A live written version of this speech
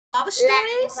love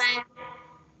stories? Lava.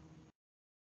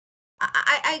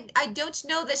 I don't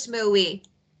know this movie.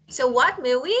 So what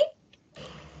movie?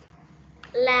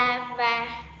 Lava.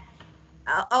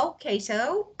 Okay,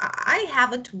 so I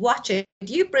haven't watched it. Could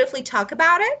you briefly talk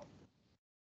about it?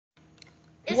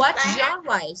 It's What like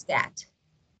genre is that?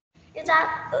 it's a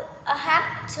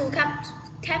have to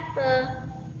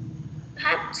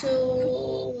have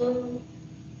to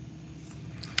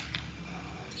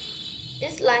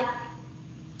it's like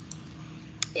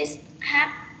it's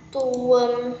have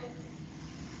to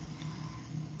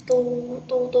to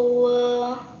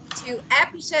 2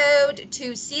 episodes,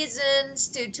 2 seasons,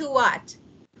 to what?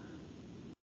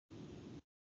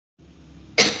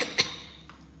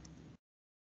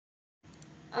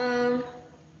 um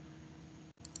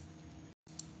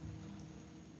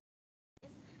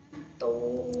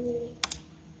to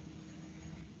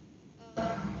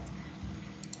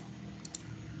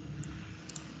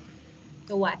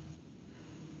To what?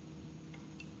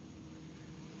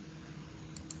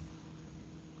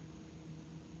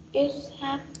 it's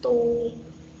have to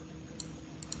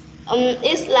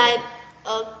it's like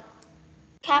a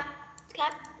cap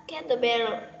cap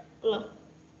caterpillar.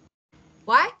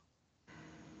 What?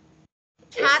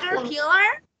 It's like Caterpillar?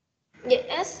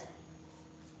 yes.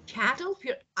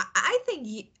 Caterpillar?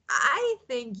 I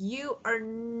think you are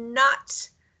not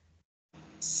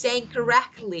saying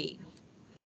correctly.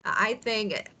 I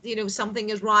think, something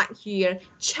is wrong here.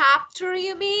 Chapter,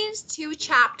 you means 2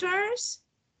 chapters?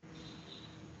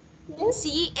 Yes.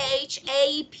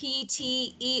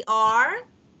 CHAPTER?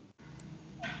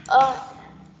 Uh,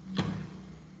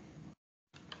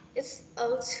 it's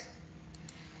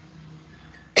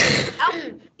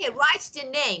Okay, write the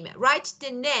name. Write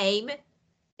the name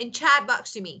in chat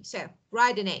box to me. So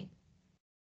write the name.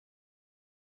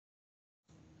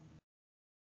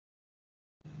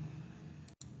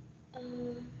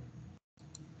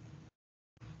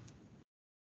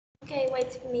 okay.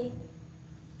 Wait for me.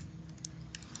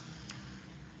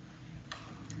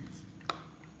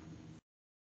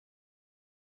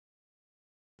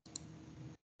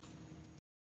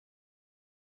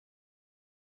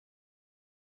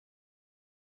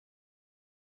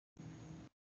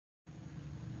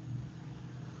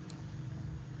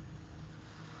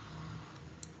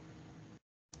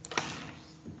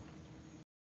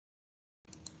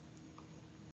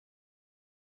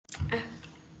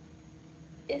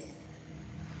 It's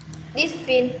this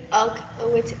film.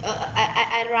 Wait.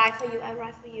 I write for you. I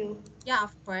write for you. Yeah,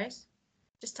 of course.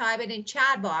 Just type it in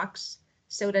chat box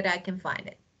so that I can find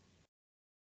it.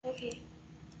 Okay.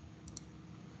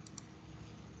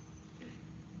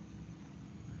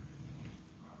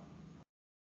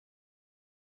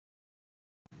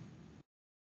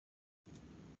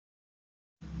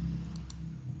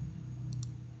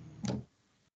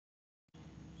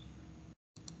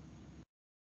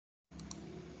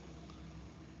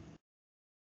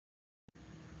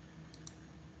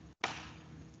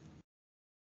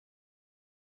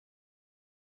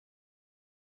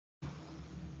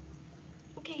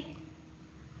 Okay.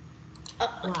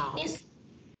 Wow. Okay. This.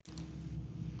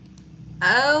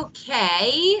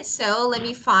 Okay, so let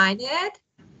me find it.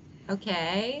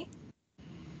 Okay.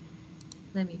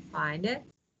 Let me find it.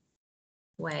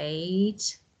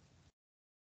 Wait.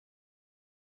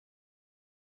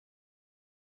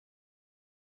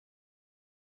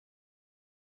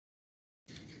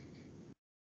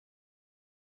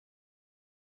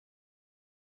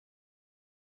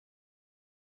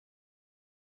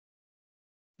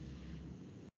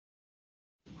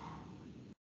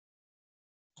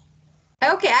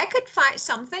 Okay, I could find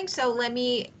something, so let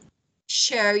me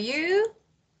show you.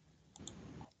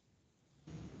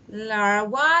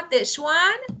 Larva, this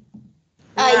one.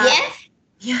 Yes.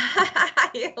 Yeah,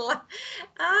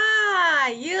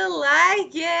 you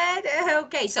like it.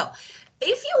 Okay, so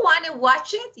if you want to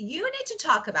watch it, you need to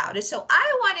talk about it. So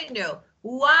I want to know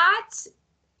what's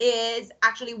this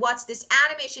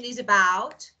animation is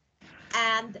about.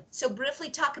 And so briefly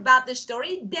talk about the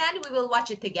story, then we will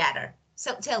watch it together.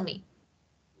 So tell me.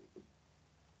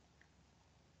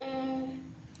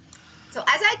 So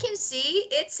as I can see,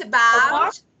 it's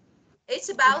about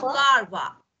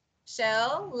larva.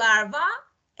 So larva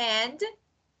and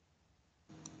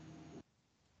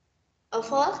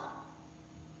First.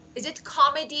 is it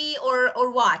comedy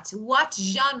or what? What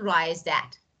genre is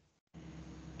that?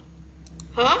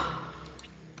 Huh?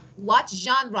 What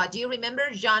genre? Do you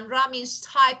remember? Genre means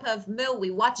type of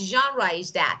movie. What genre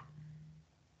is that?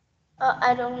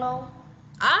 I don't know.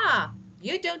 Ah,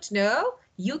 you don't know?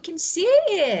 You can see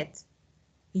it.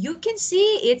 You can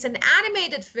see it's an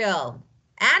animated film.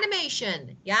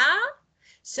 Animation, yeah?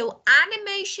 So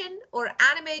animation or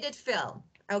animated film,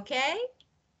 okay?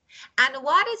 And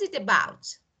what is it about?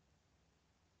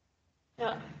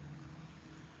 Yeah.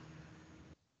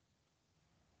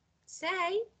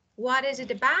 Say, what is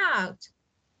it about?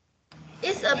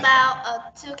 It's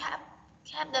about two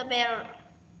caterpillar.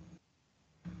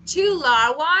 Two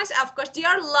larvae, of course, they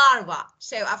are larvae.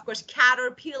 So, of course,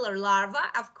 caterpillar larva,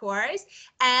 of course.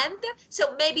 And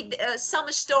so maybe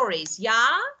some stories,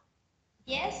 yeah?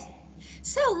 Yes.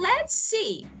 So let's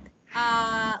see.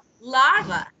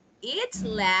 Larva, it's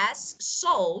less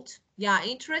salt. Yeah,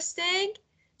 interesting.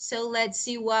 So let's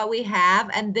see what we have.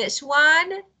 And this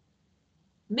one,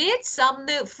 meet some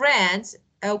new friends.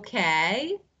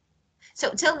 Okay.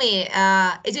 So tell me,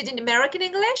 is it in American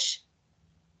English?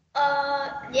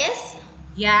 Yes.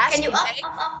 Yes. Can you Okay.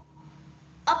 up?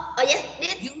 Yes.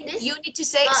 This. You need to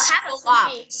say Have a scroll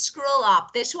up. sushi. Scroll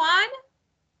up. This one?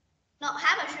 No,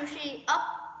 have a sushi.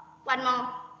 Up. One more.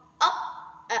 Up.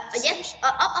 Yes. Sushi.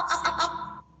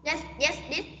 Up. Yes. Yes.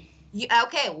 This.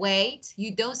 Okay, wait.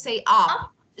 You don't say up.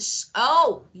 Up.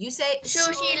 Oh, you say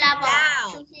Sushi scroll level.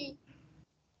 down. Sushi.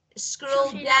 Scroll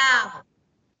Sushi level. down.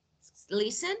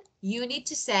 Listen, you need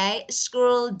to say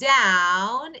scroll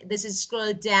down. This is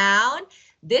scroll down.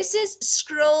 This is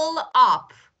scroll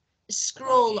up.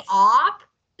 Scroll up.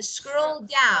 Scroll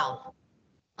down.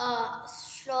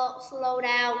 Slow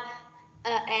down.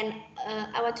 And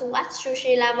I want to watch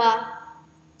sushi level.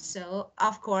 So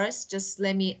of course, just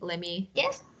let me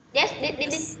Yes. Yes.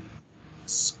 This.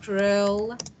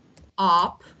 scroll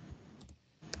up,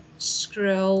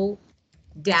 scroll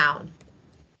down.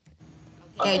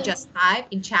 Okay, Okay. just type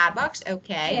in chat box.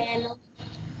 Okay. Yeah,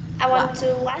 I What? want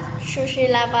to watch sushi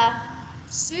lava.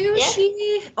 Yes.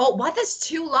 Sushi. Oh, what is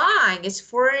too long? It's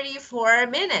 44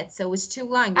 minutes, so it's too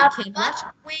long. You can't watch.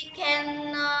 But we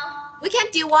can. We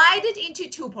can divide it into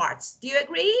two parts. Do you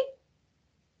agree?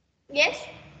 Yes.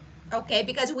 Okay,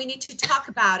 because we need to talk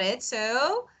about it.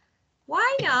 So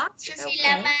why not? Sushi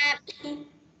Okay, lava.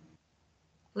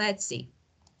 let's see.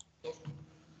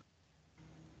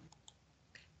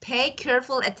 Pay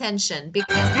careful attention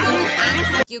because I will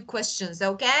ask you questions,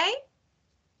 okay?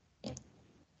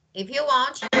 If you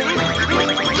want.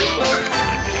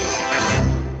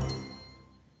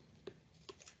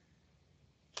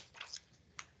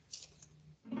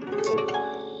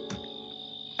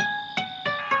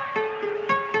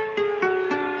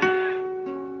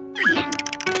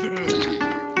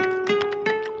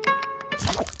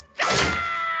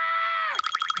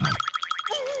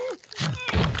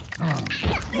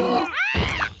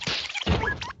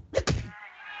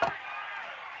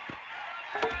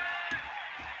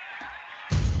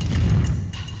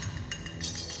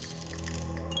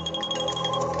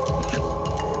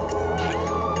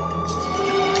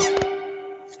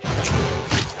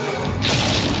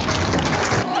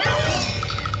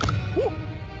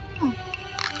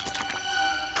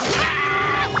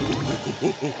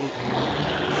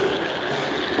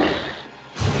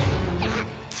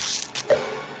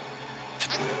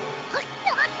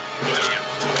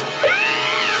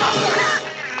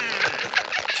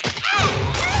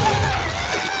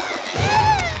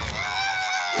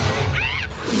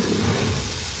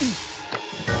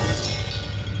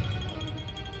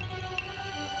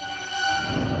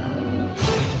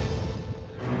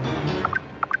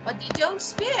 But they don't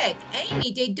speak.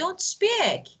 Amy, they don't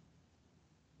speak.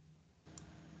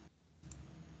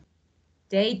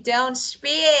 They don't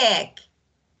speak.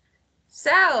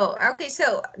 So, okay,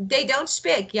 so they don't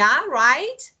speak, yeah,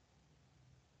 right?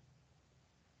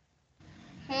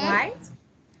 Right?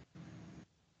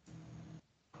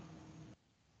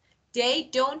 They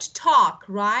don't talk,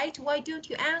 right? Why don't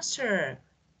you answer?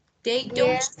 They don't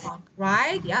Yes. talk,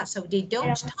 right? Yeah, so they don't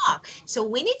Yeah. talk. So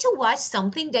we need to watch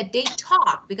something that they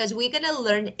talk because we're gonna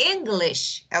learn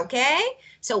English, okay?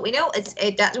 So we know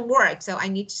it doesn't work. So I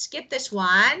need to skip this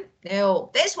one. No,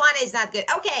 this one is not good.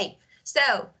 Okay,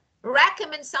 so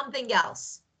recommend something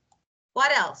else.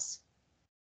 What else?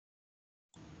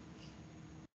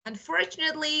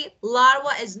 Unfortunately,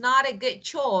 larva is not a good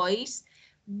choice,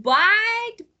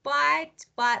 but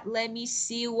let me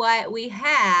see what we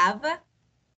have.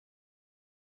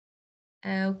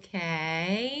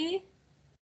 Okay.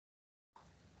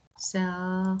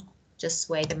 So just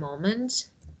wait a moment.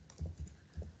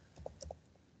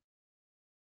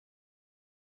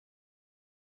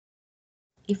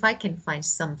 If I can find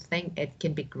something, it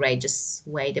can be great. Just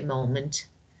wait a moment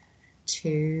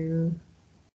to,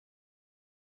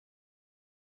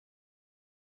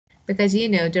 because you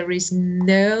know, there is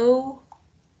no,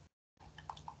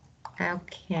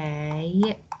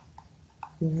 okay.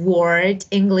 word,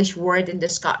 English word in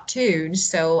this cartoon.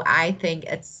 So I think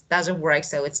it doesn't work.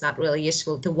 So it's not really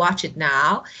useful to watch it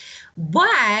now.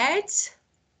 But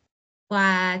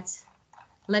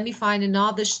let me find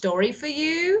another story for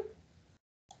you.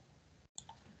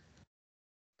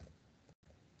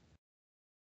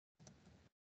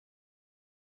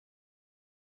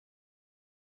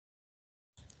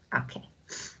 Okay,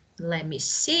 let me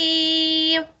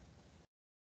see.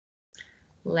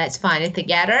 Let's find it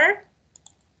together.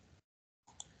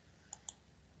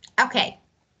 Okay,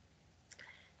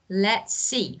 let's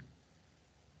see.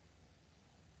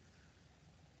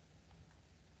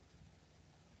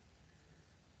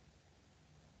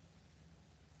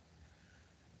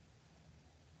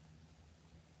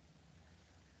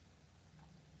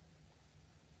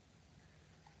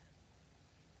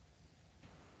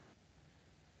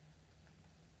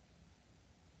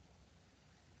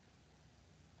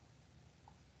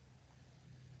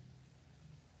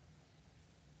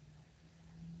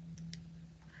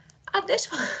 Oh,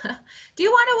 this one. Do you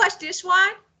want to watch this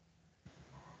one?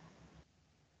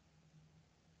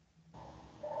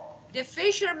 The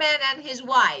fisherman and his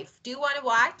wife. Do you want to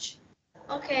watch?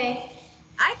 Okay.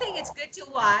 I think it's good to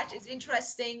watch. It's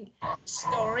interesting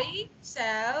story.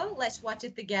 So let's watch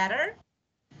it together.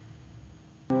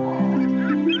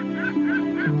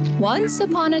 Once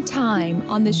upon a time,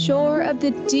 on the shore of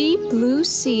the deep blue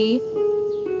sea,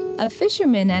 a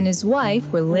fisherman and his wife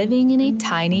were living in a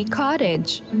tiny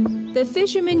cottage. The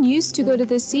fisherman used to go to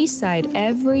the seaside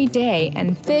every day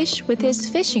and fish with his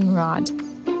fishing rod.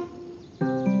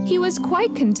 He was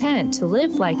quite content to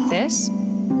live like this,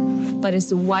 but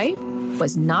his wife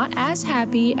was not as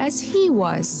happy as he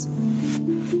was.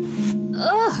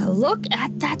 Ugh, look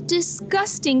at that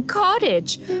disgusting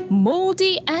cottage,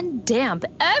 moldy and damp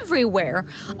everywhere.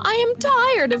 I am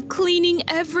tired of cleaning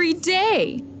every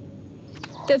day.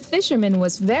 The fisherman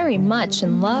was very much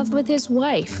in love with his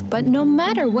wife, but no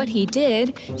matter what he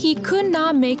did, he could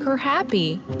not make her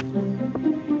happy.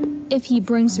 If he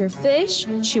brings her fish,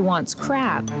 she wants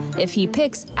crab. If he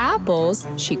picks apples,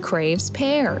 she craves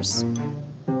pears.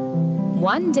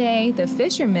 One day, the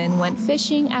fisherman went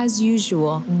fishing as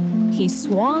usual. He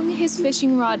swung his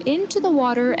fishing rod into the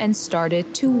water and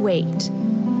started to wait.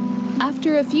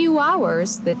 After a few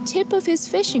hours, the tip of his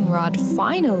fishing rod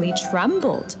finally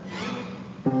trembled.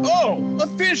 Oh, a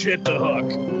fish hit the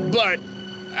hook, but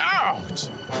ouch!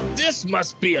 This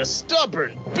must be a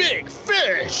stubborn, big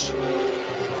fish!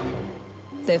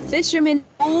 The fisherman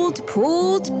pulled,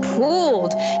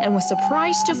 and was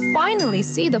surprised to finally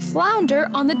see the flounder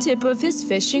on the tip of his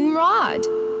fishing rod.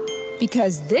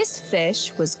 Because this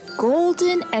fish was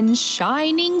golden and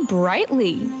shining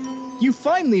brightly. You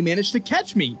finally managed to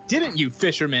catch me, didn't you,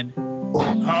 fisherman?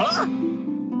 Huh?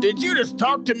 Did you just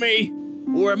talk to me?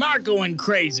 Or am I going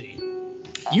crazy?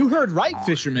 You heard right,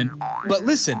 fisherman. But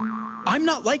listen, I'm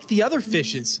not like the other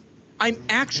fishes. I'm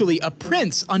actually a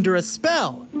prince under a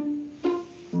spell.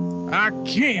 I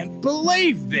can't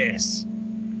believe this.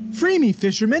 Free me,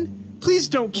 fisherman. Please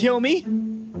don't kill me.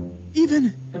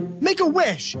 Even make a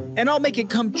wish, and I'll make it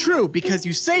come true because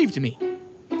you saved me.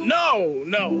 No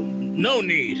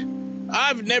need.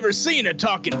 I've never seen a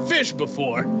talking fish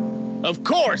before. Of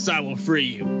course I will free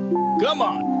you. Come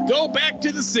on, go back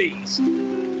to the seas.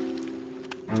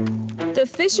 The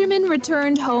fisherman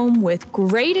returned home with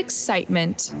great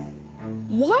excitement.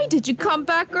 Why did you come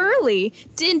back early?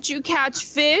 Didn't you catch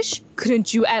fish?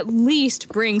 Couldn't you at least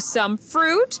bring some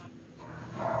fruit?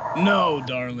 No,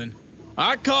 darling.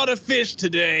 I caught a fish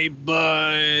today,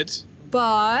 but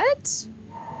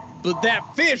that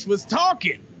fish was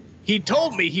talking. He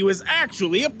told me he was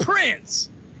actually a prince.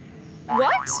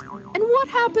 What? And what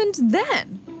happened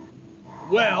then?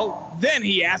 Well, then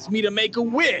he asked me to make a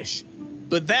wish.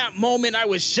 But that moment I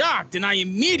was shocked and I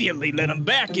immediately let him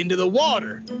back into the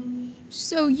water.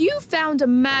 So you found a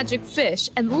magic fish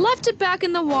and left it back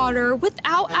in the water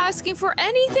without asking for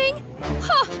anything?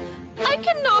 Huh! I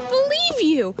cannot believe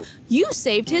you! You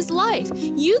saved his life.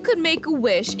 You could make a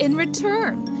wish in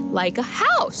return, like a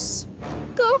house.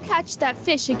 Go catch that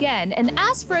fish again and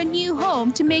ask for a new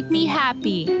home to make me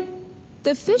happy.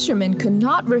 The fisherman could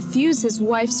not refuse his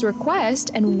wife's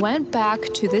request and went back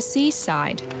to the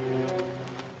seaside.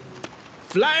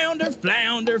 Flounder,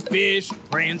 flounder, fish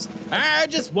prince, I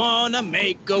just wanna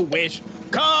make a wish.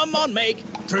 Come on, make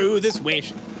true this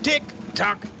wish. Tick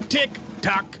tock, tick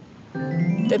tock.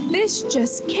 The fish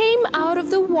just came out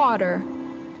of the water.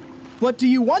 What do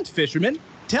you want, fisherman?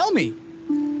 Tell me.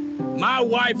 My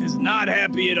wife is not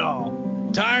happy at all.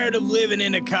 Tired of living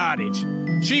in a cottage.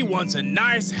 She wants a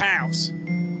nice house.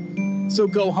 So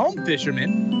go home,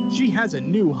 fisherman. She has a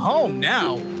new home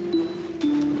now.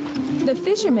 The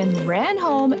fisherman ran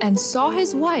home and saw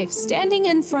his wife standing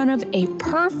in front of a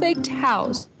perfect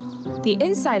house. The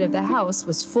inside of the house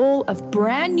was full of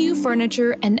brand new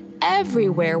furniture and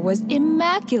everywhere was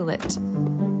immaculate.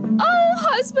 Oh,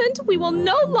 husband, we will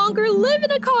no longer live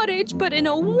in a cottage, but in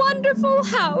a wonderful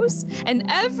house, and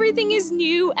everything is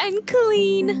new and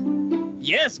clean.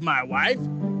 Yes, my wife.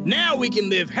 Now we can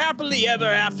live happily ever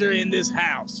after in this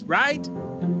house, right?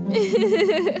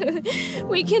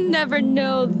 We can never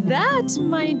know that,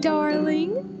 my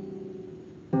darling.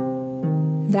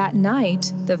 That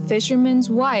night, the fisherman's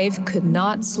wife could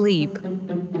not sleep.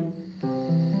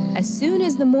 As soon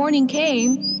as the morning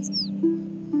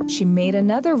came, she made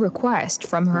another request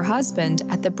from her husband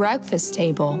at the breakfast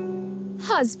table.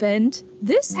 Husband,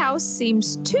 this house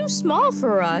seems too small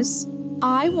for us.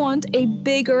 I want a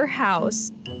bigger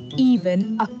house,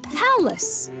 even a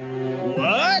palace.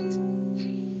 What?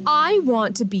 I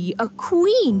want to be a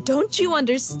queen, don't you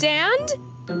understand?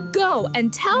 Go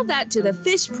and tell that to the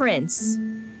fish prince.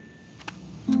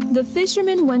 The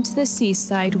fisherman went to the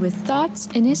seaside with thoughts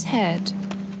in his head.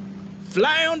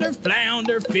 Flounder,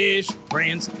 flounder, fish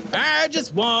prince, I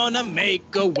just wanna make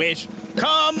a wish.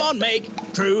 Come on, make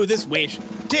true this wish.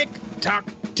 Tick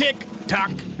tock, tick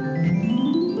tock.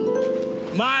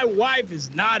 My wife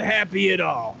is not happy at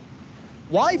all.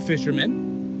 Why,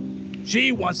 fisherman?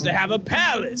 She wants to have a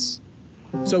palace.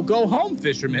 So go home,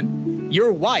 fisherman.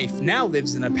 Your wife now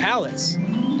lives in a palace.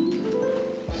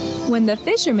 When the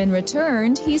fisherman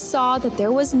returned, he saw that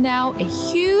there was now a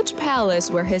huge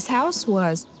palace where his house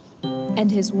was,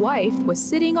 and his wife was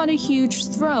sitting on a huge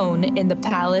throne in the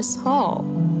palace hall.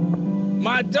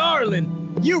 My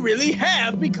darling, you really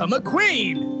have become a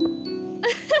queen.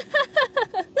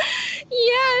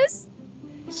 Yes.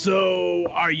 So,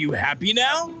 are you happy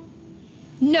now?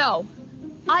 No,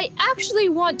 I actually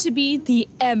want to be the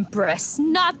empress,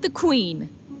 not the queen.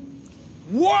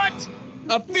 What?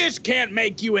 A fish can't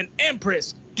make you an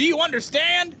empress. Do you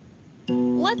understand?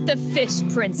 Let the fish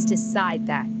prince decide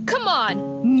that. Come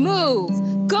on,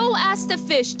 move. Go ask the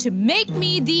fish to make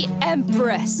me the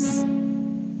empress.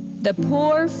 The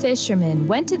poor fisherman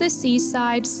went to the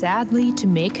seaside sadly to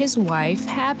make his wife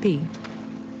happy.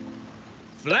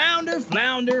 Flounder,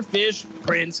 flounder, fish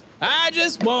prince, I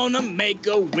just wanna make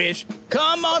a wish.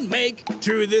 Come on, make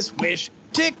true this wish.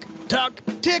 Tick tock,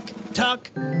 tick tock.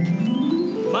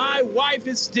 My wife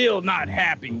is still not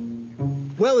happy.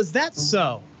 Well, is that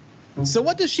so? So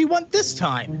what does she want this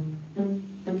time?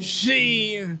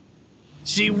 She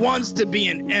wants to be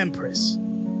an empress.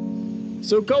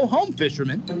 So go home,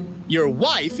 fisherman. Your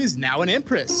wife is now an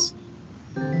empress.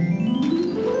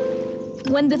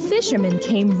 When the fisherman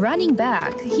came running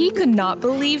back, he could not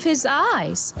believe his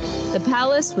eyes. The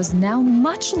palace was now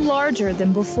much larger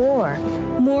than before.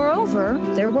 Moreover,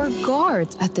 there were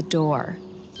guards at the door.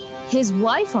 His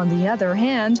wife, on the other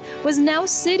hand, was now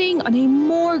sitting on a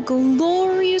more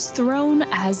glorious throne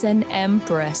as an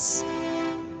empress.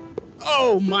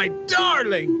 Oh, my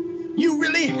darling! You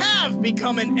really have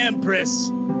become an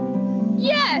empress!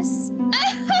 Yes!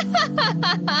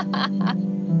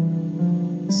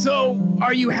 So,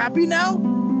 are you happy now?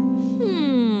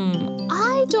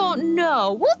 I don't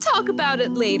know. We'll talk about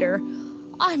it later.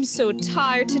 I'm so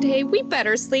tired today. We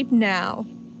better sleep now.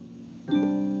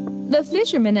 The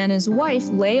fisherman and his wife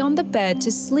lay on the bed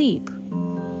to sleep.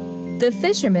 The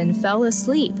fisherman fell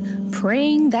asleep,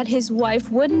 praying that his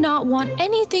wife would not want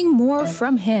anything more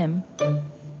from him.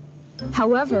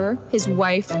 However, his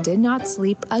wife did not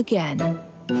sleep again.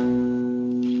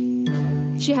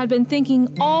 She had been thinking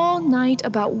all night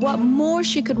about what more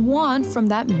she could want from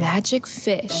that magic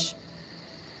fish.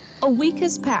 A week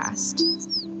has passed.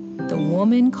 The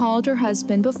woman called her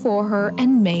husband before her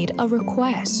and made a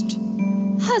request.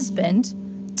 Husband,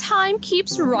 time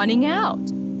keeps running out.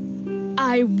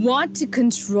 I want to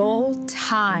control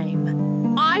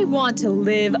time. I want to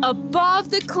live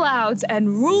above the clouds and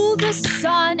rule the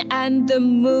sun and the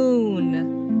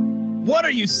moon. What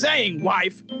are you saying,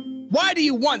 wife? Why do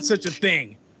you want such a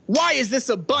thing? Why is this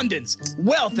abundance,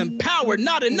 wealth, and power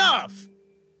not enough?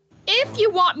 If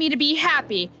you want me to be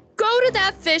happy, go to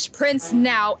that fish prince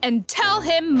now and tell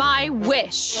him my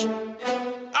wish.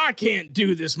 I can't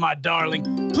do this, my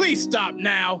darling. Please stop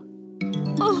now.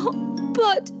 Oh,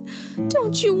 but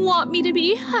don't you want me to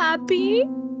be happy?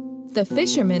 The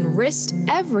fisherman risked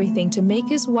everything to make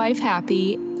his wife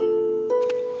happy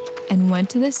and went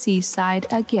to the seaside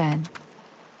again.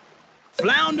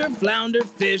 Flounder, flounder,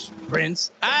 fish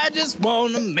prince, I just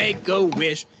wanna make a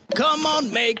wish. Come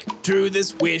on, make true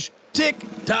this wish. Tick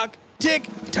tock, tick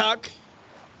tock.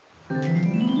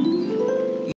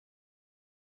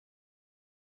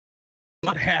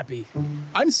 not happy.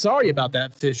 I'm sorry about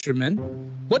that, fisherman.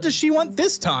 What does she want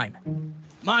this time?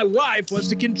 My wife wants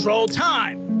to control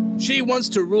time. She wants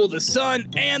to rule the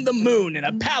sun and the moon in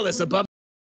a palace above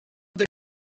the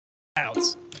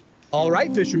clouds. All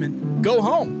right, fisherman, go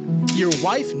home. Your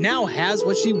wife now has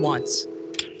what she wants.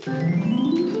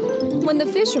 When the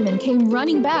fisherman came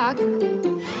running back,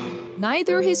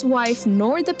 neither his wife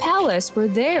nor the palace were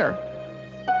there.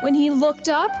 When he looked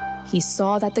up, he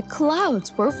saw that the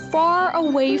clouds were far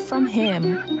away from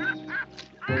him.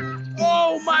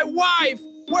 Oh, my wife!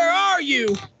 Where are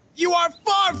you? You are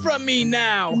far from me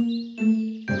now!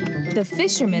 The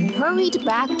fisherman hurried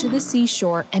back to the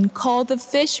seashore and called the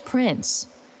fish prince.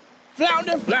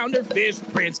 Flounder, flounder, fish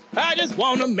prince, I just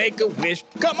wanna make a wish.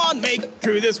 Come on, make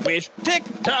true this wish. Tick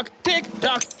tock, tick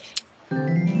tock.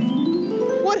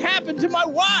 What happened to my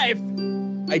wife?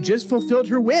 I just fulfilled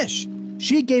her wish.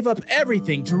 She gave up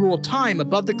everything to rule time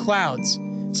above the clouds.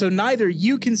 So neither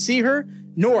you can see her,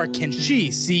 nor can she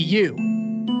see you.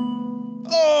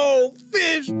 Oh,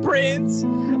 fish prince,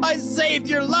 I saved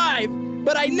your life,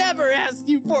 but I never asked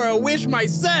you for a wish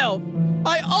myself.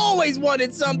 I always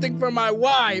wanted something for my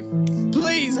wife.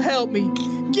 Please help me.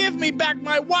 Give me back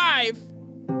my wife.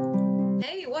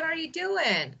 Hey, what are you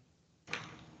doing?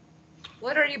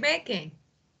 What are you making?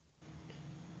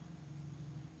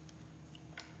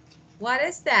 What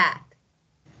is that?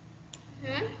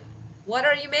 What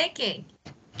are you making?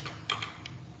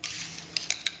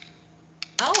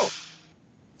 Oh,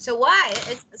 so why?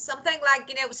 It's something like,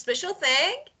 you know, a special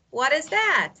thing? What is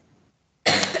that?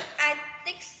 I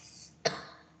think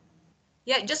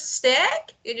Yeah, just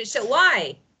stick? So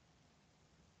why?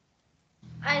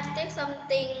 I stick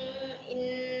something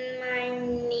in my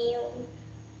nail.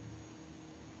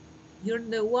 You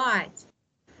know what?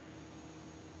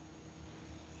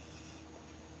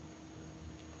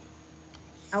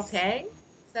 Okay,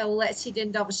 so let's see the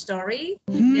end of the story.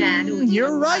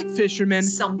 You're right, fisherman.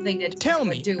 Something that Tell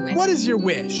we're me, doing. what is your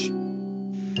wish?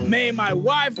 May my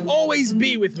wife always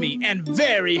be with me and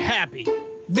very happy.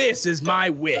 This is my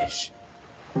wish.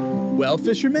 Well,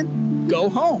 fisherman, go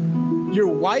home. Your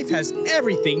wife has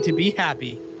everything to be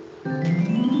happy.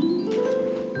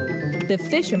 The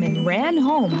fisherman ran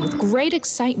home with great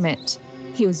excitement.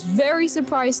 He was very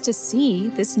surprised to see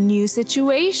this new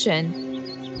situation.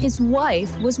 His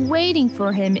wife was waiting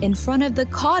for him in front of the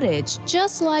cottage,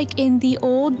 just like in the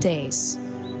old days.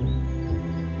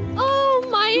 Oh,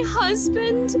 my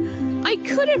husband! I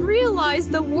couldn't realize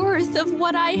the worth of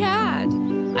what I had.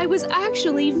 I was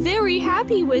actually very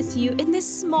happy with you in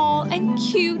this small and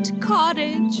cute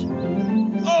cottage.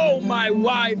 Oh, my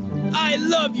wife, I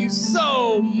love you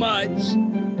so much.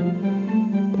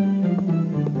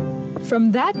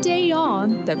 From that day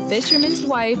on, the fisherman's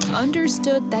wife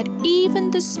understood that even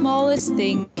the smallest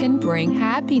thing can bring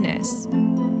happiness.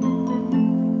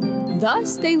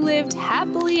 Thus, they lived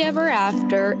happily ever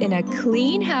after in a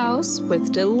clean house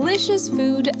with delicious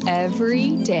food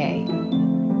every day.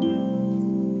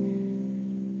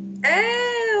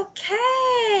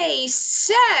 Okay,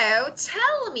 so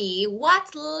tell me,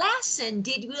 what lesson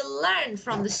did we learn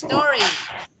from the story?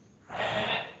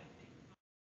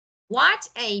 What,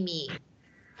 Amy?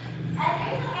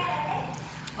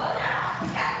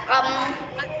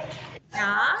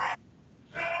 Yeah?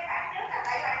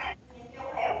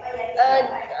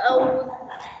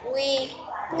 We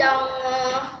don't.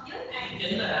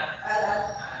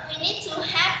 We need to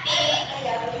happy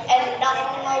and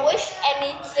don't wish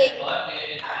anything.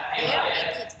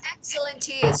 Very good. Excellent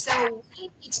too. So we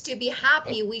need to be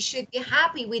happy. We should be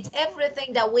happy with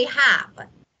everything that we have.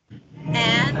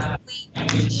 And we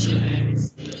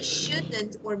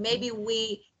shouldn't, or maybe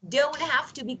we don't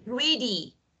have to be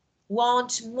greedy,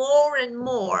 want more and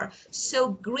more. So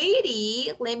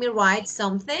greedy, let me write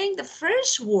something. The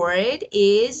first word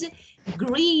is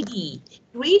greedy.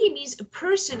 Greedy means a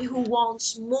person who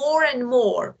wants more and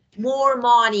more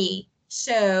money.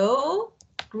 So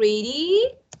greedy,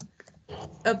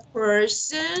 a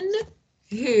person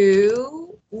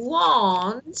who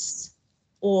wants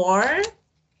or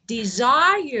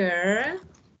desire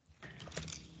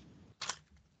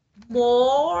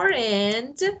more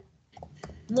and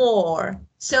more.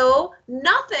 So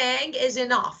nothing is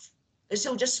enough.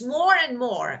 So just more and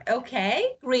more.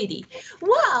 Okay, greedy.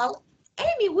 Well,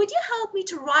 Amy, would you help me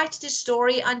to write the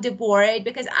story on the board?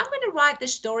 Because I'm going to write the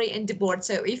story in the board.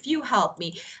 So if you help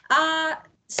me.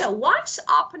 So once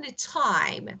upon a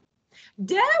time,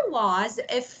 there was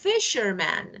a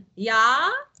fisherman. Yeah?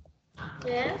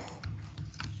 Yes.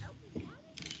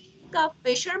 A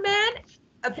fisherman,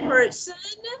 a person,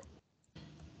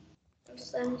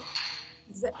 Person.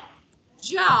 the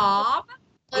job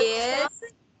is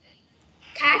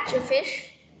Catch a fish.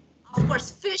 Of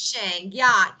course, fishing.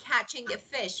 Yeah, catching a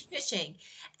fish, fishing.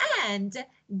 And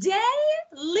they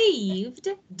lived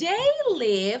in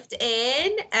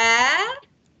a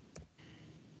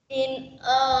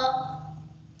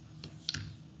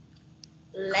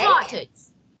Lake.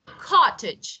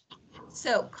 Cottage.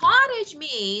 So cottage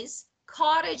means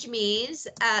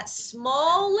a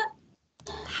small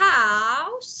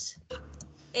house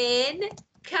in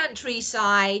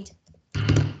countryside,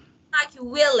 like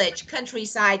village,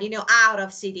 countryside, out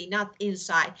of city, not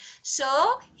inside.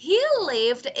 So he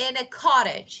lived in a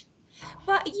cottage.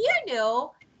 But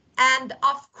and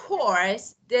of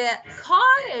course, the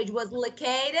cottage was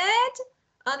located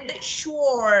on the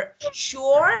shore.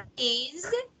 Shore means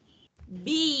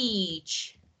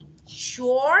beach.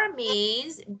 Shore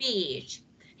means beach.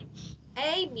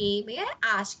 Amy, may I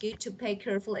ask you to pay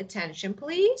careful attention,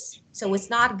 please? So it's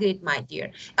not good, my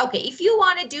dear. Okay, if you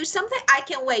want to do something, I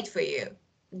can wait for you.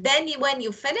 Then when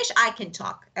you finish, I can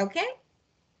talk, okay?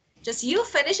 Just you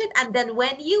finish it, and then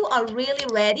when you are really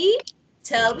ready,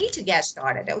 tell me to get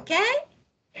started, okay?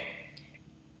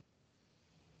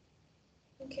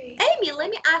 Okay. Amy, let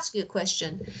me ask you a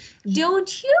question.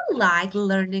 Don't you like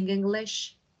learning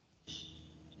English?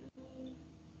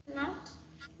 Not.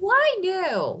 Why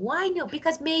no? Why no?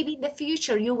 Because maybe in the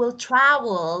future you will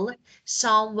travel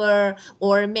somewhere,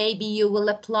 or maybe you will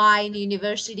apply in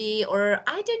university, or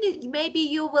I don't know, maybe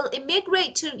you will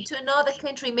immigrate to another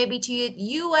country, maybe to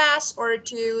US or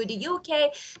to the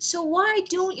UK. So why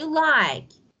don't you like?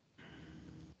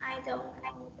 I don't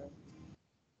know.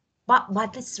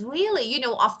 But it's really,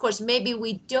 of course, maybe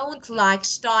we don't like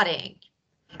studying.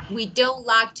 We don't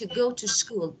like to go to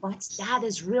school, but that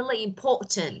is really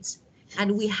important.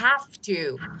 And we have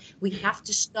to. We have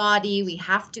to study. We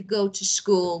have to go to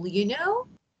school.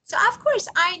 So, of course,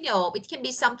 I know it can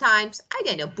be sometimes, I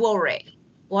don't know, boring.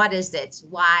 What is it?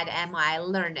 What am I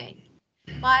learning?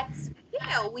 But,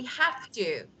 we have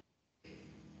to.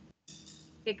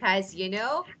 Because,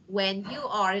 when you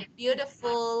are a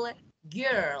beautiful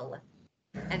girl,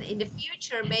 and in the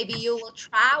future, maybe you will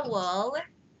travel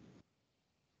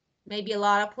maybe a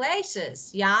lot of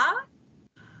places, yeah?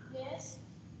 Yes.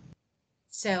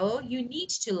 So you need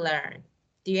to learn.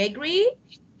 Do you agree?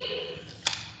 Okay.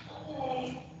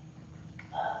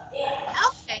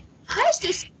 Okay, let's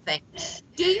do something.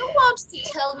 Do you want to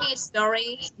tell me a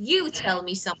story? You tell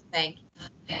me something.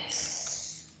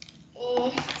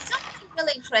 Something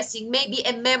really interesting, maybe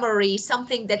a memory,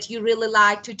 something that you really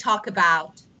like to talk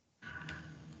about.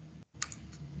 Do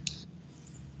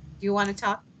you want to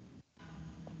talk?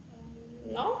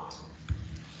 Not.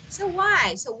 So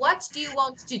why? So what do you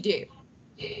want to do?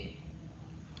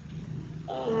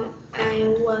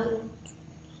 I want.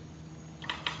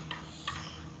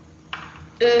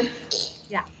 Uh,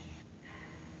 Yeah.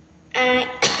 I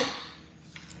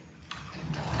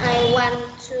I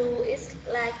want to. It's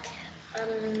like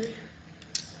um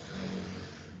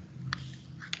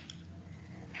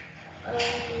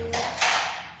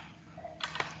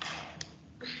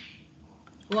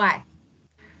What?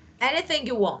 Anything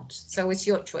you want. So it's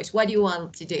your choice. What do you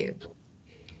want to do?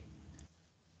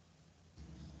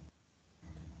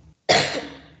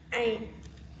 I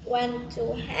want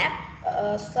to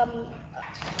have some.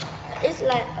 It's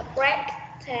like a break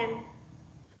time.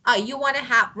 You want to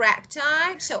have break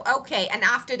time? So, okay. And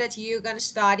after that, you're going to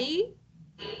study?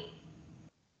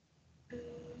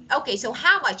 Okay, so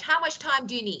how much time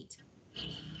do you need?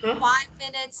 Huh? 5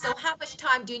 minutes. So how much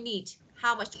time do you need?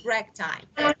 How much break time?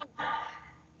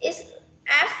 It's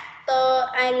after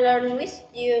I learn with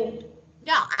you.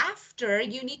 Yeah, after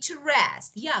you need to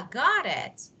rest. Yeah, got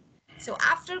it. So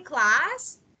after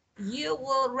class, you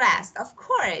will rest. Of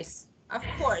course. Of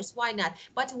course, why not?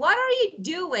 But what are you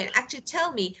doing? Actually,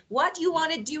 tell me, what do you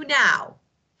want to do now?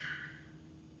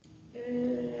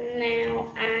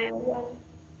 Now I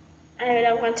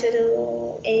don't want to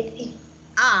do anything.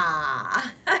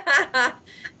 Ah,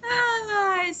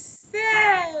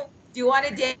 so do you want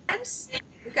to dance?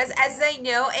 Because as I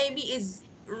know, Amy is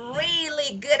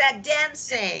really good at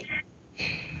dancing.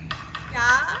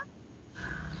 Yeah?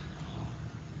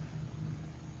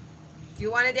 Do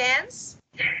you want to dance?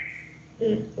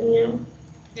 No.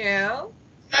 No?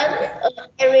 Okay.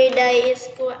 But every day in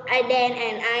school I dance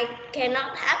and I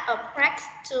cannot have a practice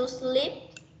to sleep.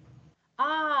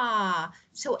 Ah,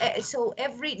 so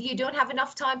you don't have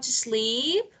enough time to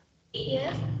sleep?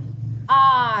 Yes.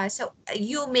 Ah, so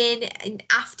you mean in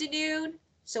afternoon?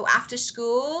 So after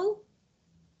school?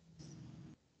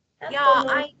 Yeah, Afternoon.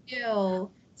 I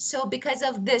know. So because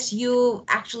of this, you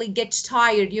actually get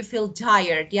tired. You feel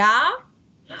tired, yeah?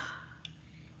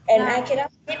 And Yeah. I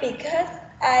cannot sleep because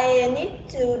I need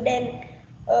to dance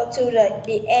to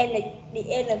the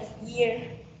end of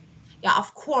year. Yeah,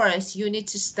 of course, you need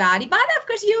to study, but of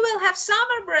course you will have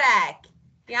summer break.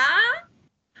 Yeah?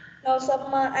 No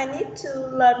summer. I need to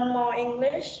learn more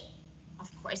English. Of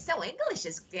course, so English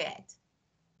is good.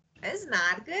 It's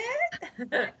not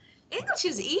good. English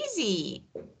is easy.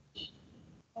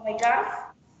 Oh my God.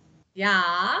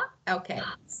 Yeah. Okay.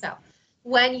 So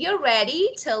when you're ready,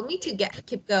 tell me to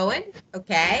keep going.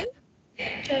 Okay.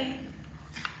 Okay.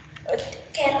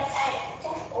 Can I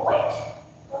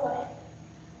wait?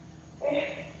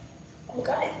 Wait. I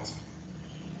got it.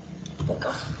 Oh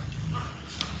God.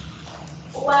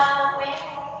 Wow.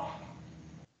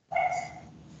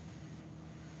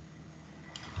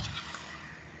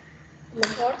 My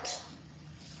God.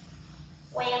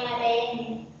 Where am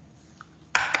I?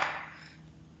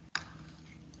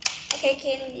 Okay,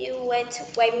 can you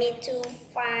wait me to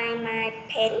find my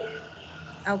pen?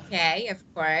 Okay, of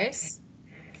course.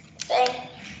 Thank.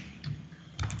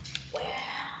 Where?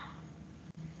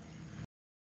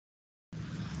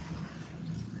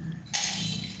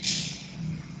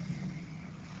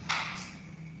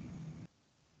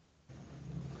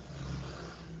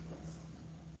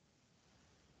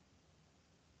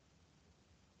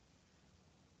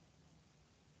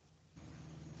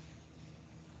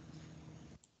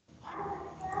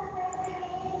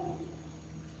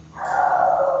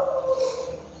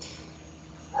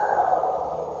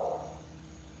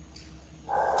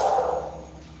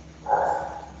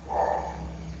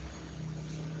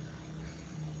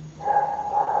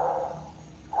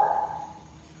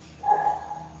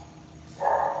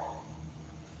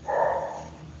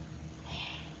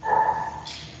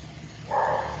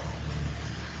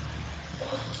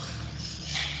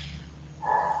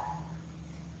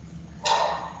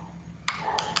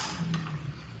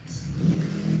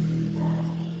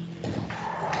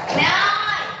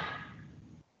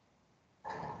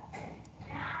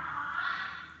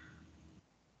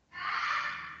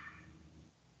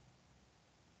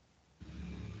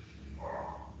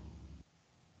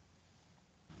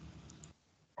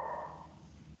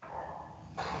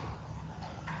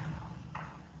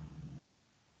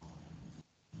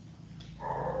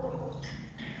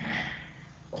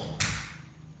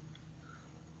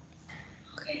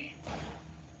 Okay.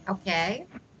 Okay.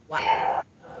 Wow.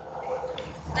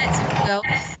 Let's keep going.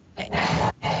 Okay.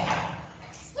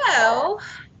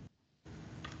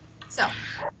 So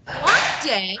one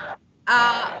day,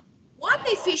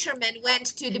 fisherman went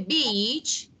to the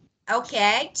beach,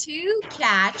 okay, to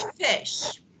catch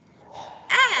fish.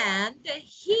 And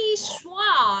he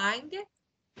swung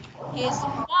his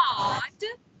rod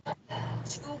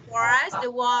towards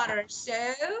the water.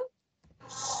 So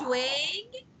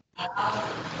swing.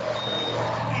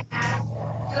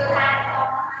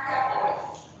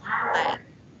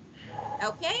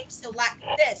 Okay, so like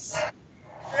this.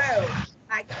 Throw.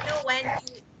 Like, when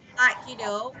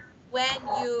you, when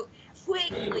you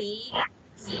quickly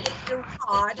stick the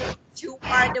rod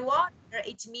toward the water,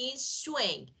 it means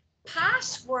swing.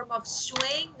 Past form of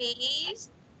swing means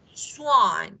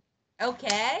swan.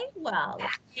 Okay, well,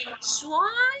 swan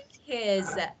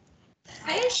is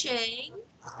fishing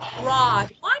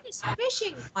rod. What is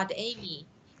fishing rod, Amy?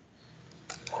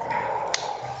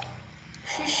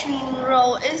 Fishing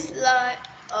roll is like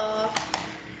a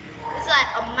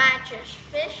magic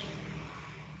fish.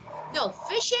 No,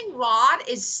 fishing rod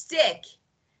is stick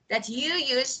that you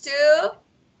use to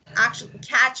actually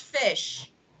catch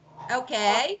fish.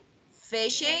 Okay,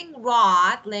 fishing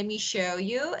rod, let me show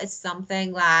you. It's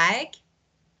something like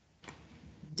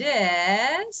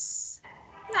this.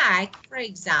 Like, for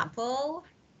example,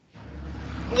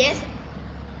 Yes.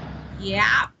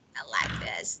 yeah,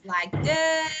 like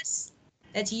this,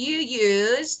 that you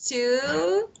use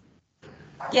to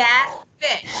get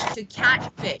fish, to catch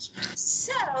fish.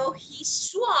 So he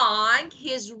swung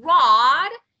his rod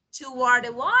toward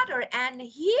the water and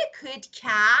he could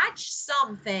catch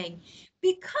something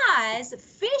because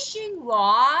fishing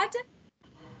rod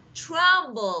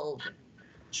trembled.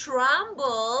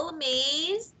 Tremble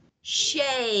means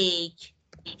shake,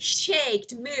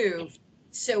 shaked, moved.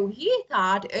 So he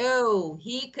thought, oh,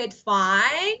 he could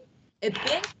find a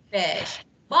big fish,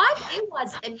 but it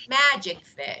was a magic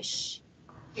fish.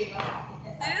 Who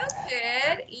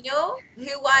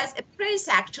was a prince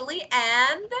actually,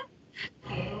 and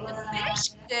the fish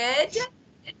could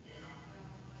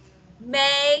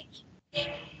make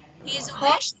his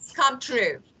wishes come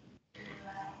true.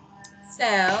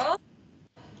 So,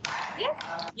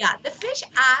 yeah, the fish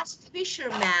asked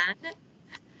fisherman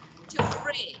to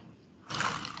free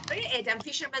it, and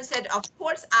fisherman said, of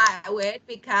course I would,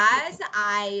 because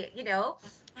I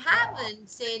haven't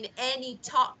seen any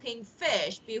talking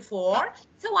fish before,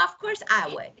 so of course I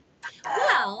would.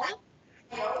 Well,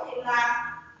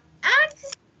 and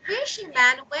the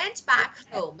fisherman went back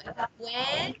home.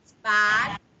 Went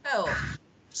back home.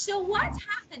 So what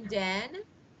happened then?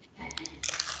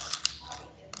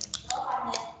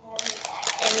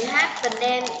 And happened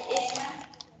then is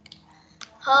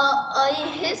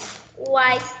his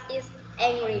wife is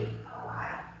angry.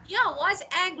 Yeah, was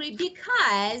angry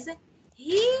because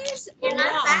his You're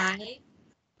not back. wife,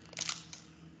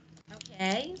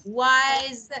 okay,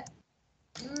 was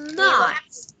He not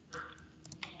was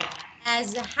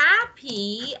as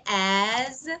happy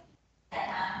as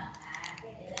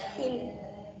him.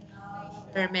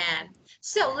 fisherman.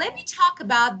 So let me talk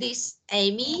about this,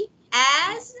 Amy.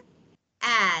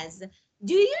 As.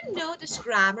 Do you know this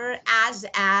grammar as?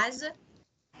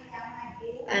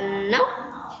 No.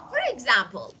 For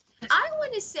example, I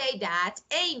want to say that,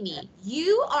 Amy,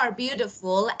 you are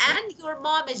beautiful and your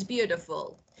mom is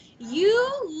beautiful.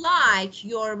 You like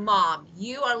your mom.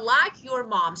 You are like your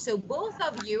mom. So both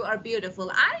of you are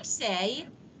beautiful. I say,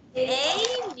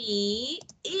 Amy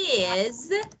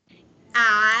is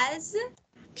as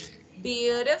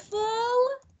beautiful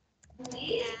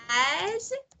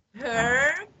as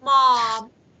her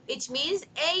mom. It means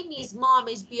Amy's mom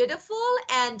is beautiful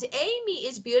and Amy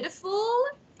is beautiful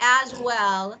as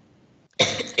well.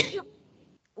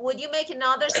 Would you make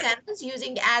another sentence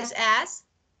using as?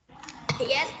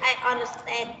 Yes, I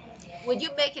understand. Would you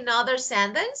make another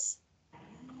sentence?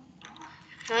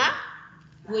 Huh?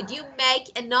 Would you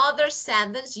make another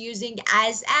sentence using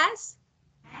as?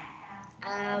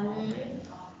 Um.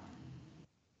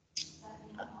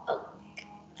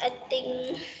 I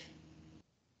think.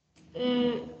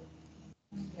 Mm,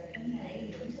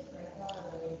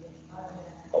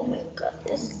 oh my God,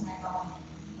 this.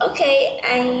 Okay,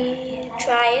 I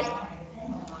try it.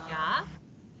 Yeah.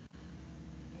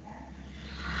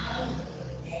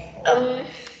 Um.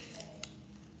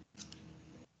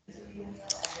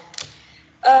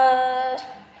 Uh.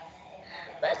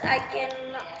 But I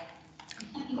cannot.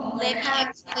 Let me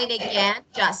explain again.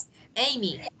 Just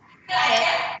Amy,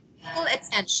 pay full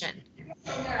attention.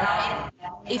 Okay.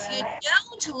 If you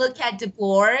don't look at the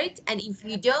board and if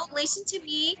you don't listen to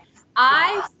me,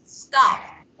 I stop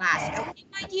class. Okay,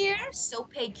 my dear? So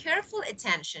pay careful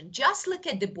attention. Just look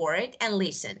at the board and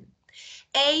listen.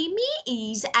 Amy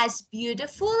is as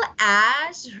beautiful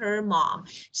as her mom.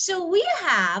 So we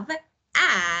have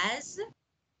as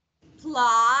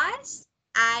plus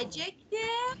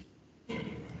adjective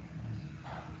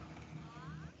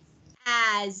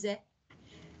as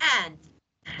and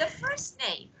the first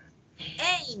name,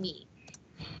 Amy,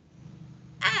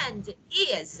 and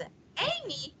is.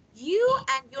 Amy, you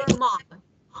and your mom,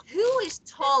 who is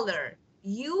taller?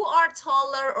 You are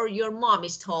taller or your mom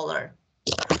is taller?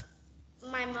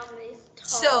 My mom is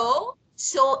tall.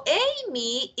 So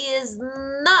Amy is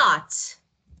not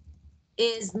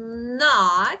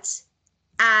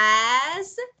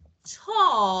as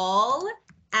tall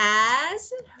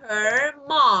as her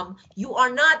mom. You are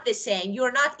not the same.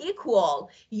 You're not equal.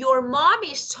 Your mom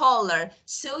is taller,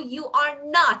 so you are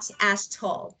not as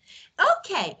tall.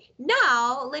 Okay,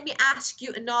 now let me ask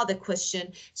you another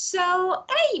question. So,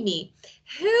 Amy,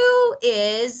 who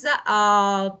is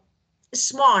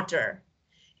smarter,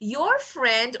 your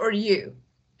friend or you?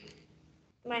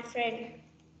 My friend.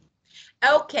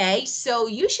 Okay, so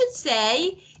you should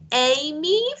say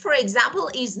Amy, for example,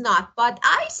 is not, but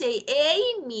I say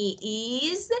Amy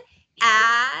is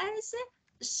as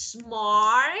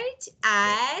smart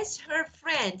as her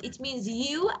friend. It means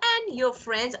you and your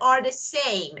friends are the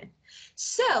same.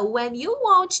 So when you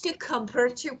want to compare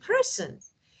two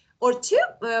persons or two,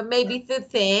 maybe the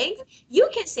thing, you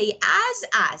can say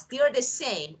as, they are the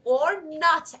same, or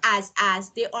not as,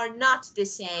 they are not the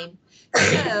same.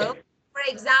 So, for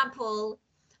example,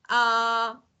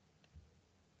 uh,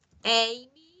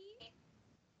 Amy,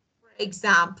 for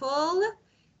example,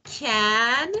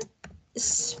 can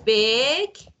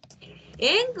speak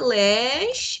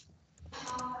English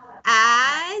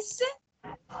as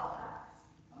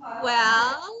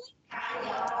well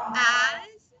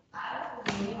as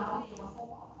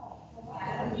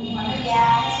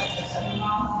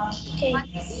but Okay.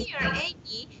 here,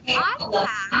 Amy, I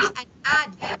have an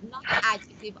adverb, not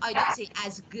adjective. I don't say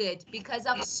as good because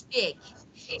of speak.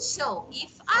 So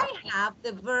if I have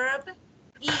the verb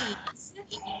is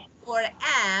or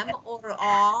am or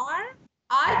are,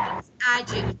 I use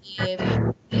adjective.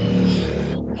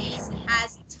 Amy is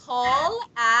as tall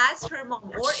as her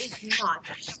mom or is not.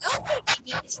 Okay,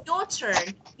 Amy, it's your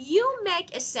turn. You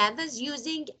make a sentence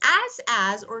using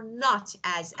as or not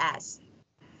as.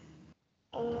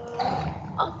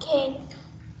 Okay.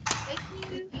 Thank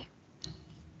you.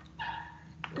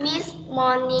 Miss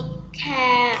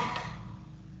Monica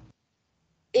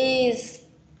is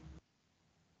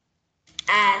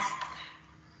as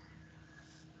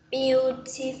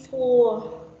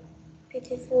beautiful,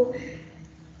 beautiful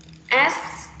as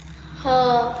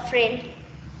her friend.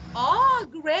 Oh,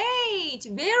 great.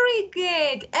 Very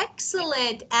good.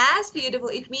 Excellent. As beautiful.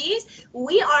 It means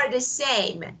we are the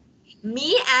same.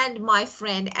 Me and my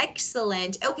friend.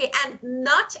 Excellent. Okay, and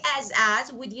not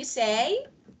as, would you say?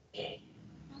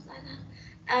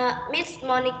 Miss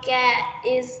Monica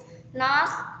is not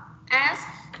as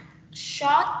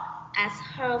short as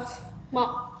her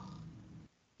mom.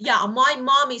 Yeah, my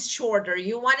mom is shorter.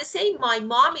 You want to say my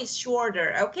mom is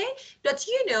shorter, okay? But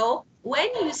you know, when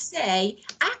you say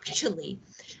actually,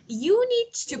 you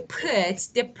need to put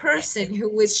the person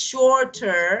who is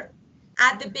shorter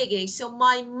at the beginning. So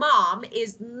my mom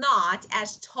is not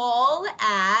as tall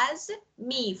as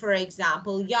me, for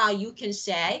example. Yeah, you can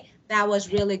say that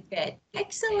was really good.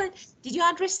 Excellent. Did you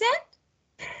understand?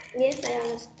 Yes, I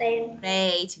understand.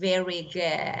 Great, very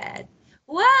good.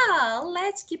 Well,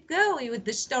 let's keep going with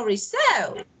the story.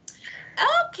 So,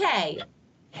 okay,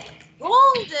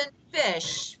 golden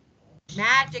fish,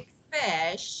 magic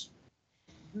fish,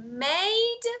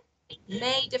 made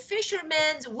made a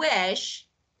fisherman's wish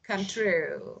come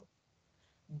true.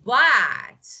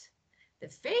 But the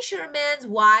fisherman's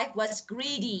wife was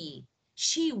greedy.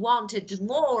 She wanted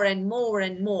more and more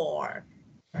and more.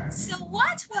 So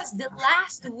what was the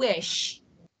last wish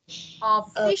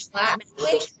of fisherman? Last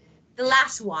wish. The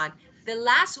last one, the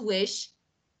last wish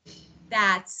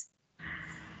that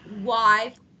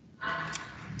wife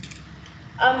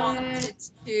Um, wanted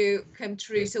to come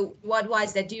true. So what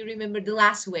was that? Do you remember the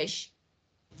last wish?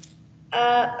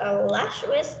 last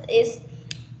wish is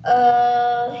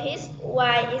his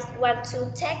wife is want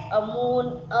to take a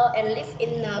moon and live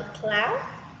in a cloud.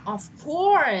 Of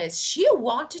course, she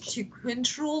wanted to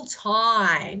control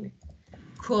time.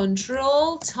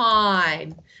 Control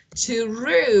time. To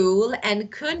rule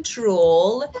and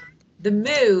control the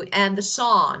moon and the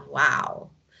sun.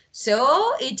 Wow.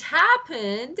 So it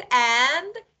happened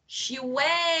and she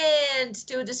went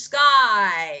to the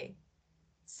sky.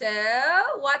 So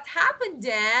what happened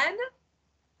then?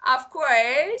 Of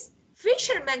course,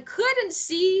 fisherman couldn't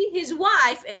see his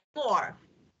wife anymore.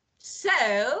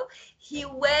 So he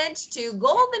went to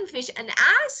golden fish and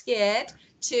asked it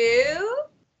to,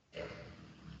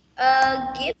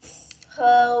 Give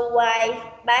her wife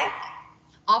back.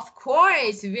 of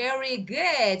course, very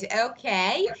good.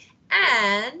 Okay.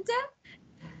 And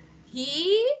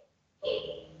he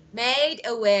made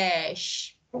a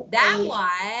wish. That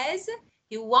was,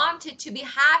 he wanted to be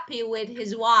happy with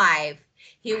his wife.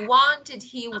 He wanted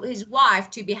his wife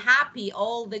to be happy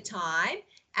all the time.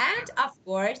 And of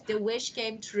course, the wish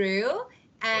came true.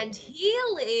 And he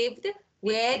lived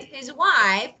with his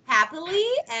wife happily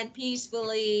and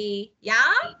peacefully.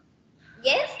 Yeah?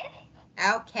 Yes.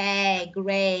 Okay,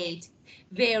 great.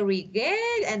 Very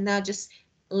good. And now just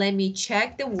let me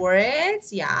check the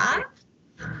words. Yeah?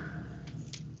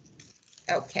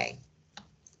 Okay.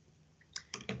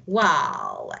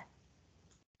 Wow.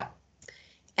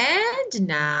 And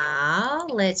now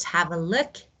let's have a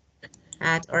look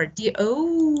at our dear.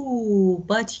 Oh,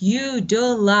 but you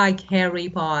don't like Harry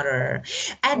Potter.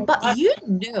 And but you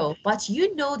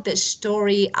know the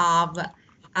story of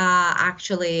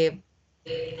actually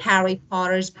Harry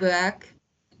Potter's book.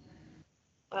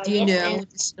 Do you Yes, and know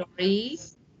the story?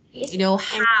 yes, You know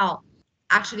and how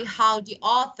the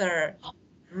author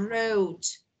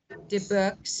wrote the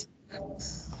books?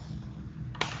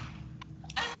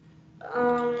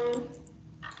 um,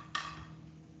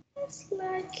 it's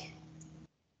like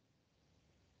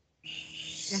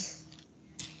Yeah.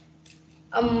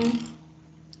 um.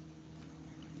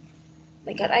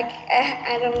 My God,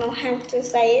 I don't know how to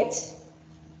say it.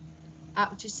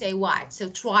 To say what? So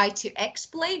try to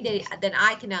explain that, then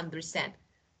I can understand.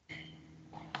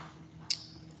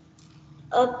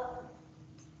 Uh,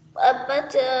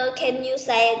 but can you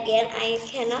say again? I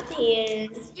cannot hear.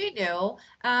 You know,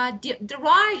 the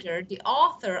writer, the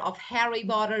author of Harry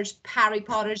Potter's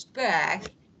book,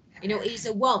 you know, is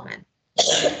a woman.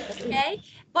 Okay,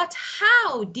 but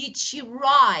how did she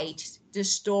write the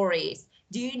stories?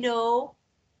 Do you know?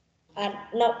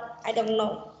 No, I don't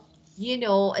know. You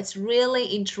know, it's really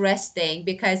interesting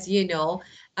because, you know,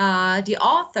 the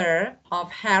author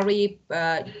of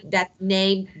that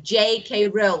named J.K.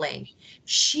 Rowling,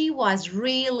 she was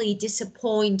really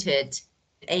disappointed,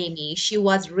 Amy. She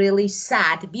was really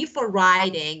sad before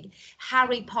writing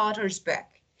Harry Potter's book.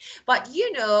 But,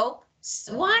 you know,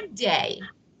 one day,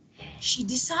 she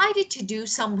decided to do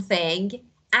something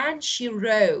and she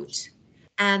wrote.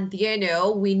 And you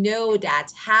know, we know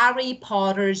that Harry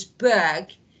Potter's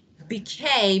book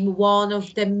became one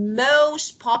of the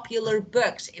most popular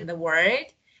books in the world.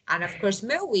 And of course,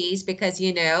 movies, because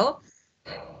you know,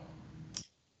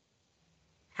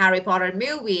 Harry Potter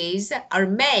movies are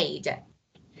made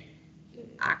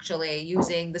actually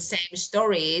using the same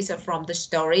stories from the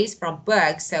stories from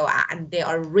books. So, and they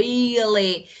are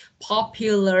really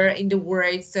popular in the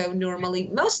world. So normally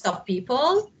most of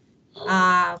people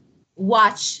uh,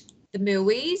 watch the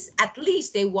movies, at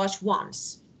least they watch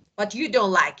once, but you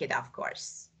don't like it, of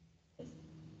course.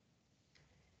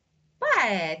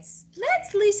 But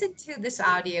let's listen to this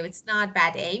audio. It's not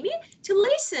bad, Amy. To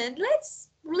listen, let's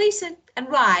listen and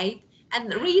write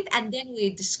and read, and then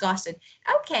we discuss it.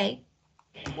 Okay,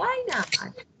 why not?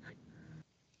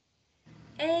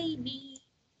 Amy,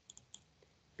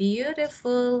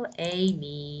 beautiful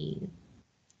Amy.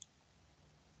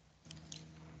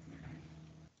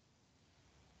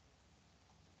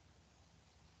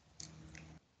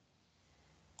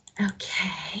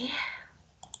 Okay,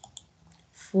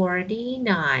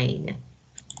 49.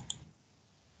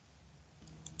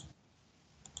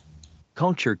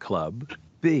 Culture Club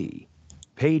B,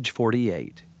 page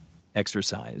 48.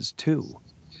 Exercise 2.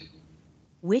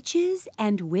 Witches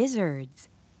and Wizards.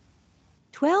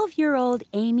 12-year-old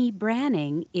Amy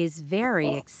Branning is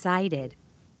very excited.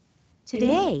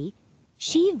 Today,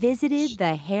 she visited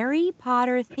the Harry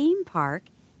Potter theme park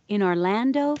in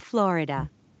Orlando, Florida.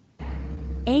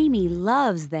 Amy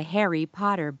loves the Harry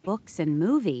Potter books and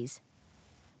movies.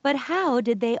 But how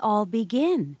did they all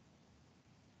begin?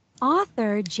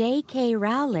 Author J.K.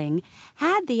 Rowling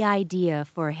had the idea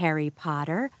for Harry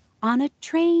Potter on a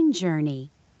train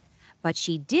journey, but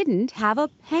she didn't have a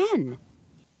pen.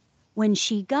 When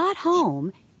she got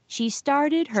home, she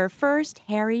started her first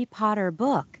Harry Potter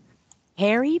book,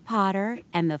 Harry Potter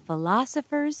and the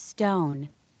Philosopher's Stone.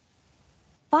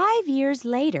 5 years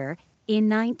later, in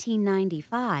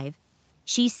 1995,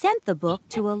 she sent the book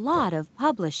to a lot of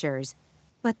publishers,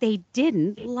 but they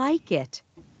didn't like it.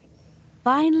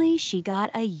 Finally, she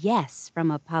got a yes from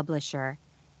a publisher,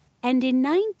 and in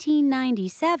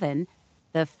 1997,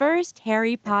 the first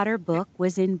Harry Potter book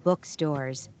was in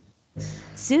bookstores.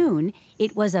 Soon,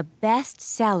 it was a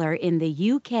bestseller in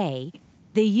the UK,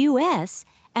 the US,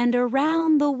 and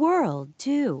around the world,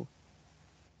 too.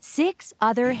 6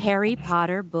 other Harry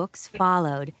Potter books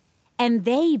followed, and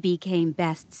they became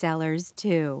bestsellers,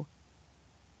 too.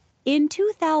 In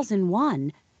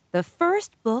 2001, the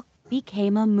first book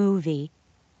became a movie.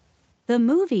 The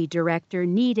movie director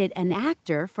needed an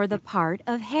actor for the part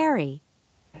of Harry.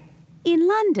 In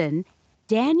London,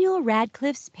 Daniel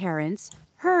Radcliffe's parents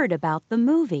heard about the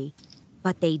movie,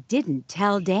 but they didn't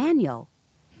tell Daniel.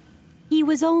 He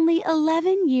was only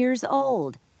 11 years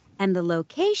old, and the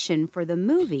location for the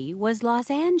movie was Los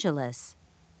Angeles.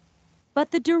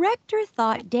 But the director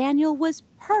thought Daniel was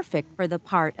perfect for the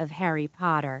part of Harry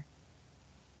Potter.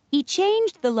 He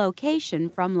changed the location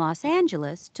from Los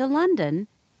Angeles to London,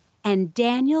 and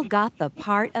Daniel got the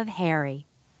part of Harry.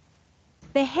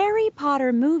 The Harry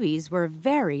Potter movies were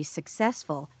very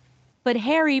successful, but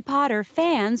Harry Potter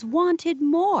fans wanted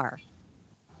more.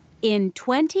 In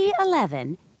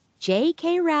 2011,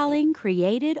 J.K. Rowling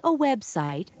created a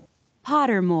website,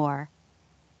 Pottermore.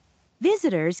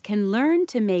 Visitors can learn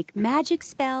to make magic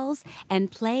spells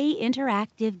and play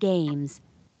interactive games.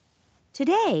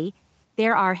 Today,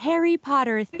 there are Harry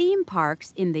Potter theme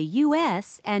parks in the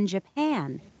US and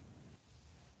Japan.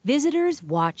 Visitors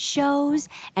watch shows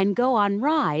and go on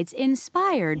rides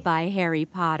inspired by Harry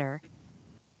Potter.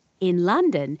 In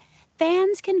London,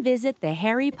 fans can visit the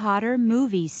Harry Potter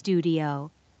movie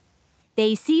studio.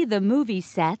 They see the movie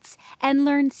sets and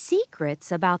learn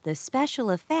secrets about the special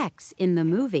effects in the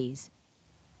movies.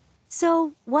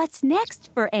 So, what's next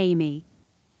for Amy?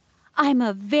 I'm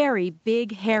a very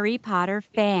big Harry Potter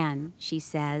fan, she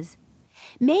says.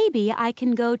 Maybe I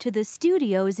can go to the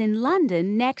studios in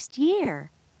London next year.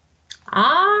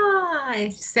 Ah,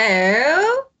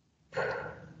 so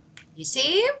you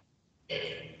see?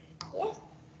 Yes.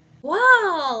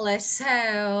 Well,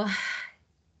 so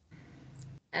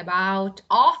about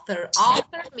author.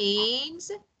 Author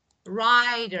means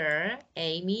writer.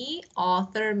 Amy,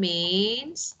 author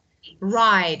means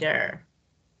writer.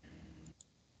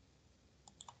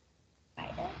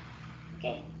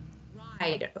 Okay.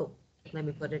 Writer. Oh, let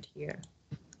me put it here.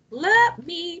 Let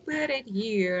me put it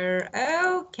here.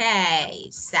 Okay,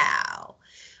 so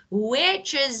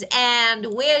witches and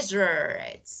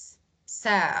wizards. So,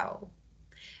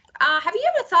 have you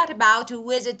ever thought about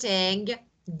visiting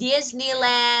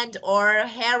Disneyland or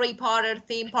Harry Potter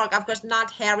theme park. Of course,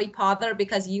 not Harry Potter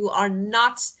because you are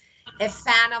not a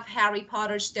fan of Harry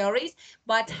Potter stories.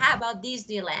 But how about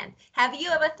Disneyland? Have you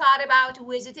ever thought about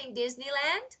visiting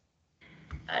Disneyland?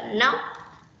 No.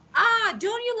 Ah,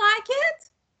 don't you like it?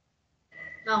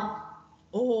 No.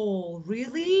 Oh,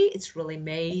 really? It's really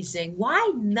amazing.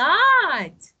 Why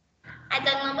not? I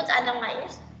don't know, but I don't like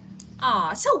it.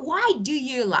 Ah, so why do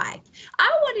you like? I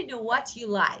want to know what you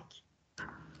like.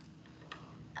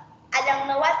 I don't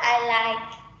know what I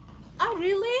like. Oh,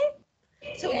 really?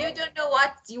 So you don't know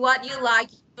what you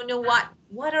like. You don't know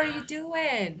what are you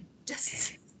doing?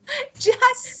 Just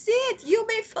just sit. You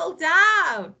may fall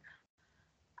down.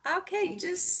 Okay,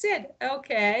 just sit.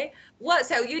 Okay. What?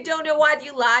 So you don't know what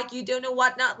you like. You don't know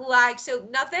what not like. So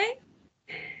nothing?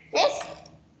 Yes.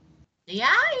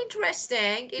 Yeah,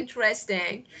 interesting.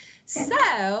 Interesting.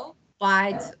 So,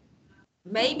 but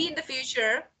maybe in the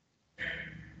future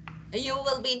you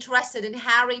will be interested in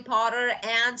Harry Potter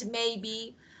and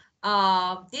maybe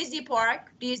Disney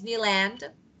Park, Disneyland.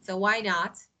 So why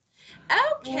not?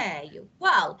 Okay,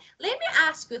 well, let me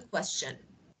ask you a question.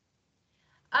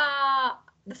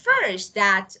 The first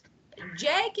that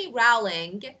J.K.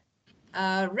 Rowling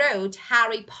wrote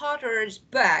Harry Potter's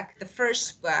book, the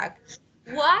first book,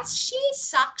 was she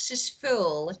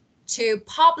successful to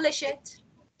publish it?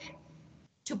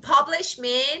 To publish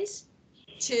means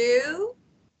to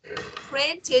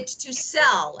print it, to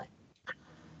sell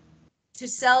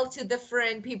to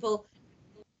different people.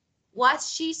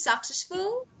 Was she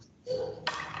successful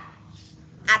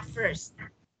at first?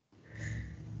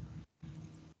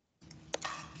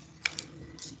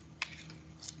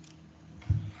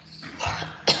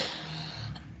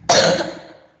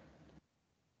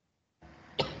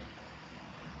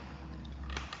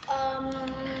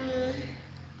 Um.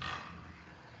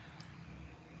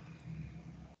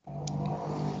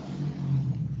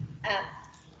 Uh,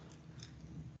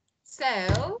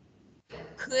 So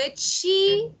could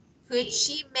she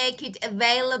make it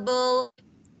available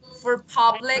for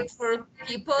public, for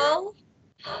people?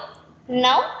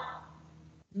 no.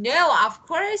 No, of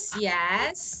course,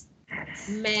 yes.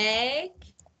 Make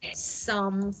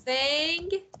something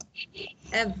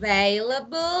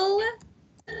available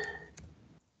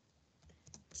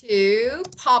to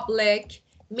public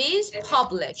means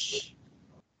publish.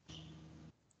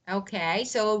 Okay,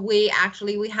 so we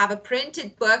have a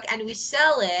printed book and we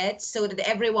sell it so that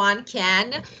everyone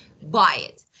can buy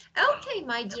it. Okay,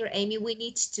 my dear Amy, we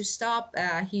need to stop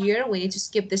here. We need to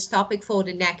skip this topic for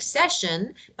the next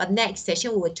session, but next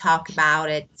session we will talk about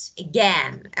it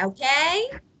again. Okay?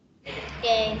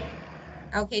 Okay.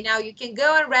 Okay, now you can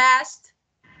go and rest.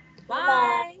 Bye.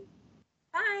 Bye.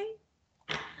 Bye.